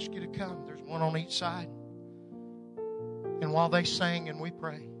going to ask you to come. There's one on each side. And while they sing and we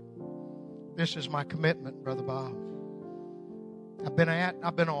pray, this is my commitment, Brother Bob. I've been at,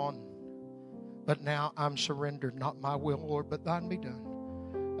 I've been on. But now I'm surrendered. Not my will, Lord, but thine be done.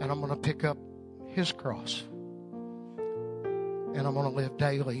 And I'm going to pick up his cross. And I'm going to live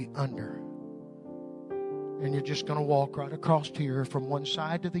daily under. And you're just going to walk right across here from one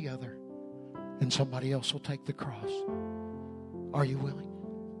side to the other. And somebody else will take the cross. Are you willing?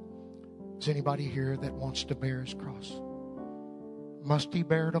 Is anybody here that wants to bear his cross? Must he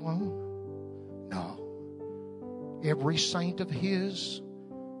bear it alone? No. Every saint of his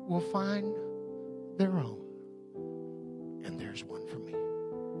will find their own. And there's one for me.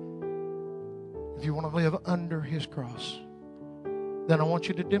 If you want to live under his cross, then I want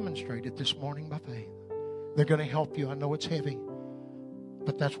you to demonstrate it this morning by faith. They're going to help you. I know it's heavy,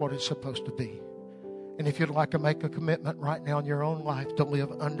 but that's what it's supposed to be. And if you'd like to make a commitment right now in your own life to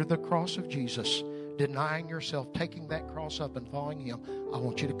live under the cross of Jesus, denying yourself, taking that cross up and following him, I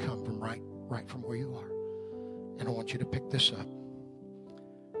want you to come from right from where you are. And I want you to pick this up.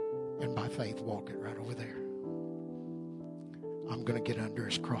 And by faith, walk it right over there. I'm going to get under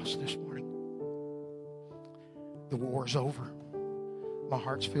his cross this morning. The war's over. My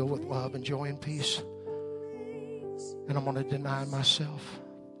heart's filled with love and joy and peace. And I'm going to deny myself.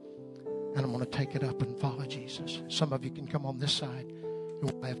 And I'm going to take it up and follow Jesus. Some of you can come on this side.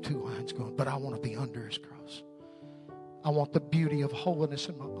 We'll have two lines going. But I want to be under his cross. I want the beauty of holiness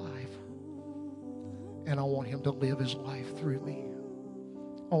in my life. And I want him to live his life through me.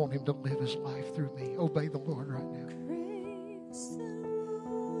 I want him to live his life through me. Obey the Lord right now.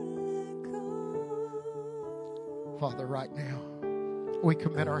 Father, right now, we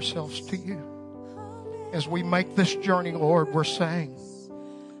commit ourselves to you. As we make this journey, Lord, we're saying,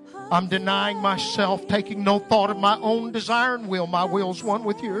 I'm denying myself, taking no thought of my own desire and will. My will's one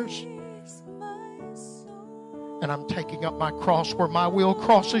with yours. And I'm taking up my cross where my will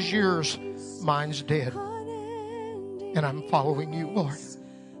crosses yours. Mine's dead. And I'm following you, Lord.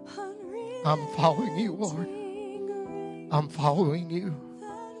 I'm following you, Lord. I'm following you.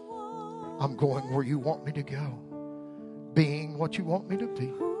 I'm going where you want me to go. Being what you want me to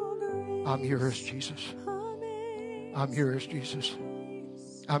be. I'm yours, Jesus. I'm yours, Jesus.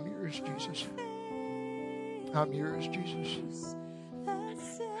 I'm yours, Jesus. I'm yours, Jesus.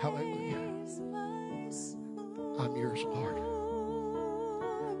 Hallelujah. I'm yours, Lord.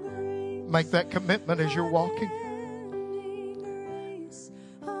 Make that commitment as you're walking.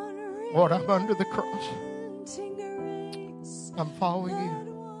 Lord, I'm under the cross. I'm following you.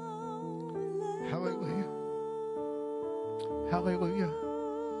 Hallelujah. Hallelujah.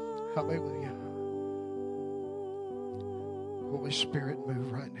 Hallelujah. Holy Spirit,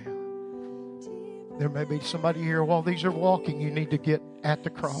 move right now. There may be somebody here while these are walking, you need to get at the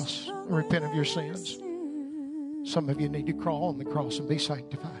cross and repent of your sins. Some of you need to crawl on the cross and be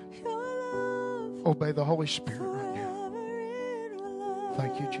sanctified. Obey the Holy Spirit right now.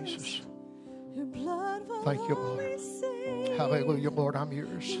 Thank you, Jesus. Thank you, Lord. Hallelujah, Lord, I'm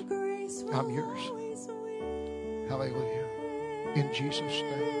yours. I'm yours. Hallelujah. In Jesus'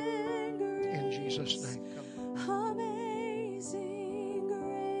 name. In Jesus' name. Amazing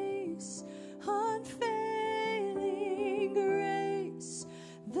grace, unfailing grace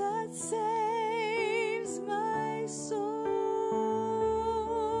that saves my soul.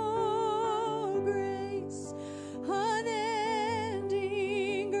 Grace,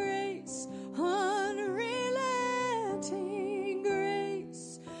 unending grace, unrelenting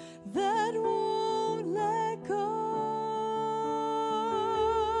grace that won't let go.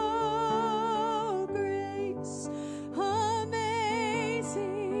 Grace, amazing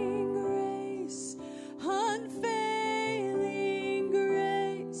grace, unfailing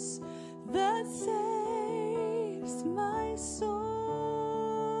grace that saves my soul.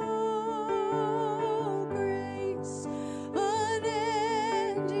 Grace,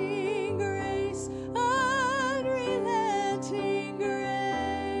 unending grace, unrelenting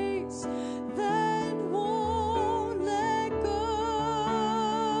grace that won't let go.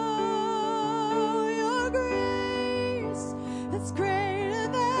 Your grace, it's greater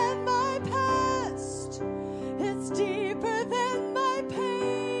than my past. It's deeper than my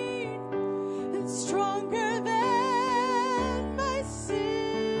pain. It's stronger than my sin.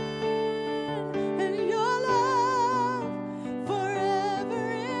 And your love,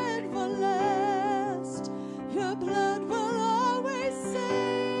 forever it will last. Your blood will always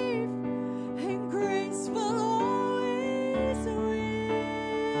save, and grace will always win.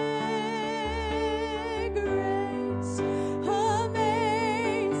 Grace,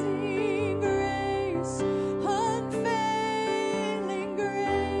 amazing grace, unfailing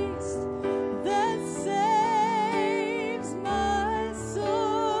grace that saves my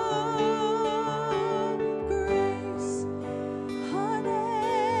soul. Grace,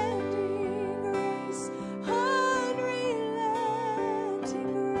 unending grace,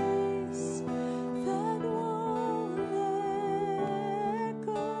 unrelenting grace that won't let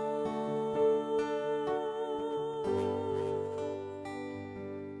go.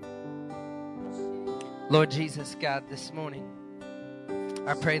 Lord Jesus, God, this morning,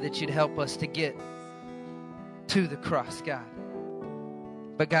 I pray that you'd help us to get to the cross, God.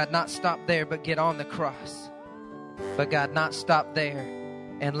 But God, not stop there, but get on the cross. But God, not stop there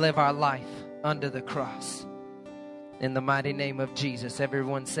and live our life under the cross. In the mighty name of Jesus,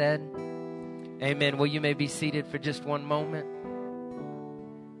 everyone said, amen. Well, you may be seated for just one moment.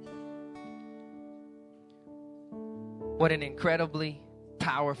 What an incredibly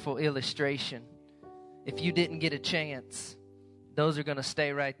powerful illustration. If you didn't get a chance, those are going to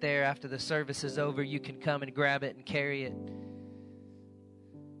stay right there. After the service is over, you can come and grab it and carry it.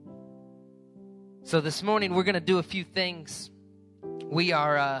 So this morning, we're going to do a few things. We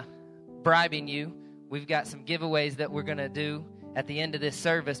are bribing you. We've got some giveaways that we're going to do at the end of this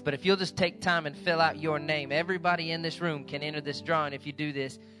service. But if you'll just take time and fill out your name. Everybody in this room can enter this drawing if you do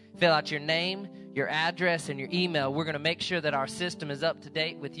this. Fill out your name, your address, and your email. We're going to make sure that our system is up to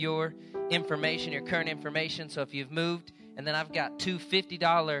date with your information, your current information. So if you've moved, and then I've got two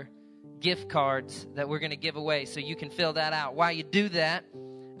 $50 gift cards that we're going to give away. So you can fill that out. While you do that,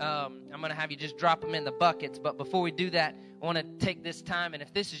 I'm going to have you just drop them in the buckets. But before we do that, I want to take this time. And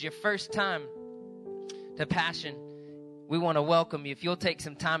if this is your first time to Passion, we want to welcome you. If you'll take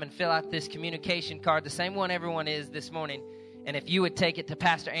some time and fill out this communication card, the same one everyone is this morning. And if you would take it to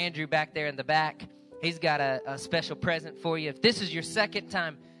Pastor Andrew back there in the back, he's got a special present for you. If this is your second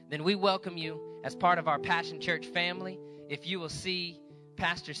time, then we welcome you as part of our Passion Church family. If you will see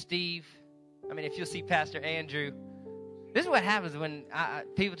Pastor Steve, if you'll see Pastor Andrew, this is what happens when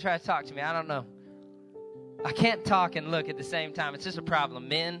people try to talk to me. I don't know. I can't talk and look at the same time. It's just a problem.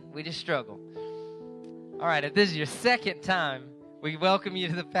 Men, we just struggle. All right, if this is your second time, we welcome you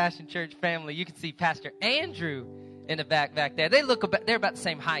to the Passion Church family. You can see Pastor Andrew in the back there. They're about the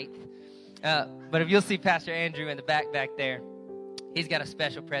same height. But if you'll see Pastor Andrew in the back there, he's got a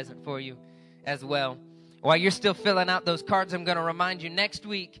special present for you as well. While you're still filling out those cards, I'm going to remind you next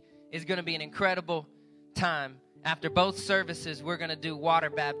week is going to be an incredible time. After both services, we're going to do water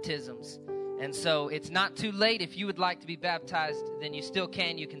baptisms. And so it's not too late. If you would like to be baptized, then you still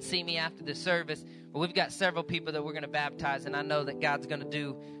can. You can see me after the service. But we've got several people that we're going to baptize, and I know that God's going to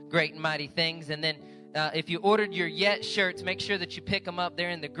do great and mighty things. And then if you ordered your Yet shirts, make sure that you pick them up.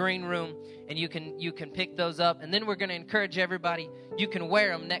 They're in the green room, and you can pick those up. And then we're going to encourage everybody, you can wear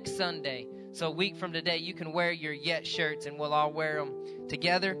them next Sunday. So a week from today, you can wear your Yet shirts, and we'll all wear them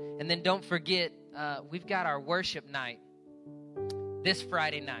together. And then don't forget, we've got our worship night this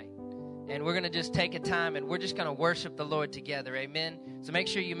Friday night. And we're going to just take a time, and we're just going to worship the Lord together. Amen. So make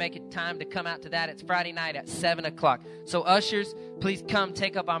sure you make it time to come out to that. It's Friday night at 7 o'clock. So ushers, please come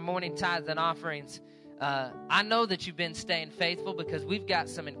take up our morning tithes and offerings I know that you've been staying faithful because we've got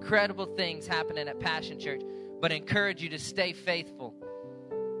some incredible things happening at Passion Church, but I encourage you to stay faithful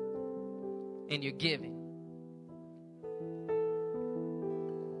in your giving.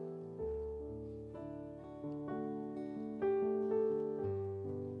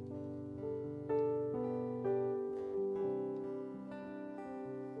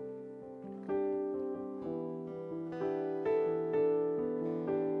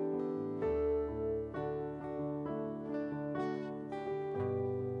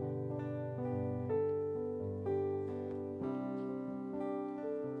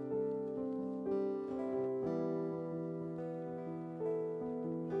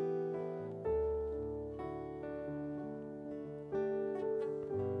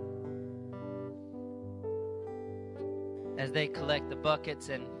 As they collect the buckets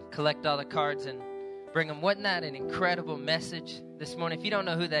and collect all the cards and bring them. Wasn't that an incredible message this morning? If you don't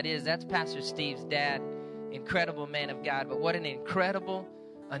know who that is, that's Pastor Steve's dad, incredible man of God. But what an incredible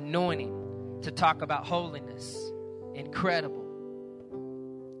anointing to talk about holiness. Incredible.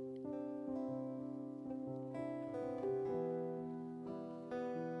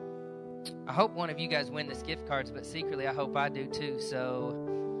 I hope one of you guys win this gift cards, but secretly I hope I do too. So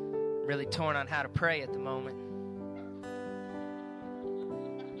I'm really torn on how to pray at the moment.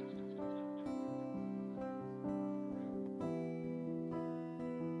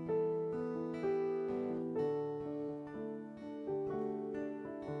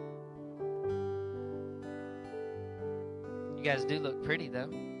 You guys do look pretty,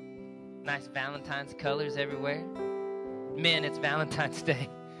 though. Nice Valentine's colors everywhere. Men, it's Valentine's Day.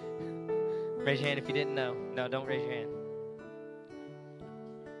 Raise your hand if you didn't know. No, don't raise your hand.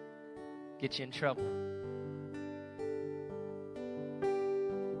 Get you in trouble.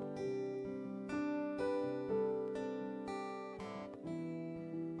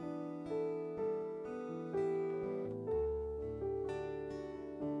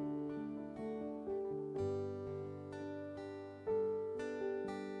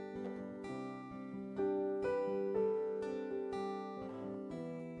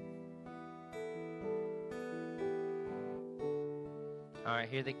 All right,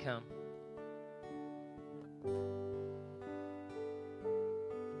 here they come.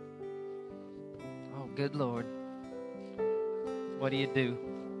 Oh, good Lord. What do you do?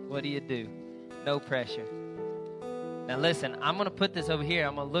 What do you do? No pressure. Now listen, I'm going to put this over here.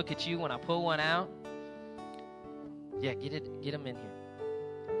 I'm going to look at you when I pull one out. Yeah, get them in here.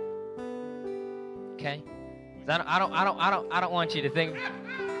 Okay? 'Cause I don't want you to think.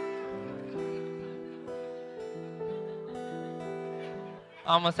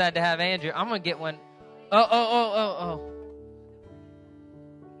 Almost had to have Andrew. I'm going to get one. Oh.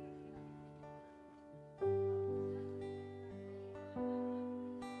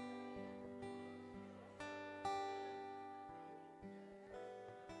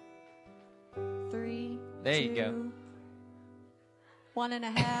 Three. There you two, go.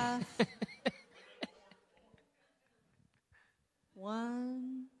 1.5.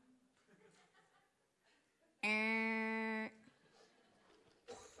 1.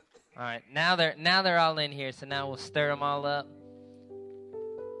 All right, now they're all in here, so now we'll stir them all up.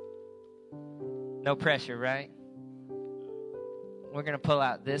 No pressure, right? We're going to pull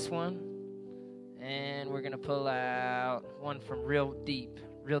out this one, and we're going to pull out one from real deep.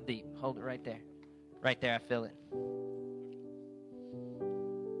 Hold it right there. Right there, I feel it.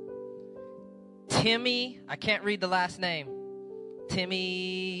 Timmy, I can't read the last name.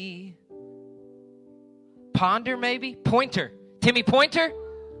 Timmy Ponder, maybe? Pointer. Timmy Pointer?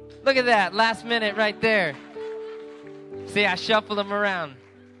 Look at that, last minute right there. See, I shuffle them around.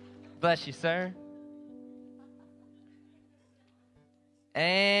 Bless you, sir.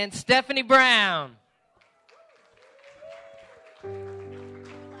 And Stephanie Brown. You're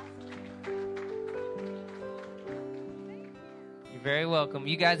very welcome.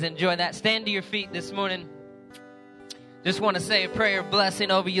 You guys enjoy that. Stand to your feet this morning. Just want to say a prayer of blessing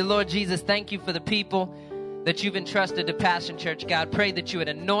over you. Lord Jesus, thank you for the people that you've entrusted to Passion Church, God. Pray that you would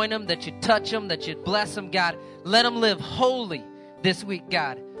anoint them, that you'd touch them, that you'd bless them, God. Let them live holy this week,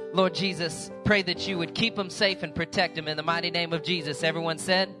 God. Lord Jesus, pray that you would keep them safe and protect them in the mighty name of Jesus. Everyone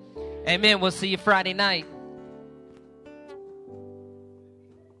said, amen. We'll see you Friday night.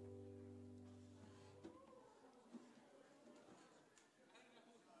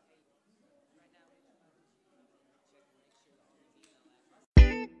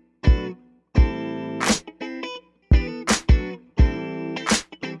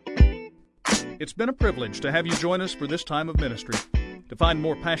 It's been a privilege to have you join us for this time of ministry. To find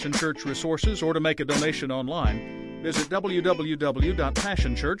more Passion Church resources or to make a donation online, visit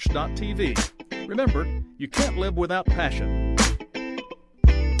www.passionchurch.tv. Remember, you can't live without passion.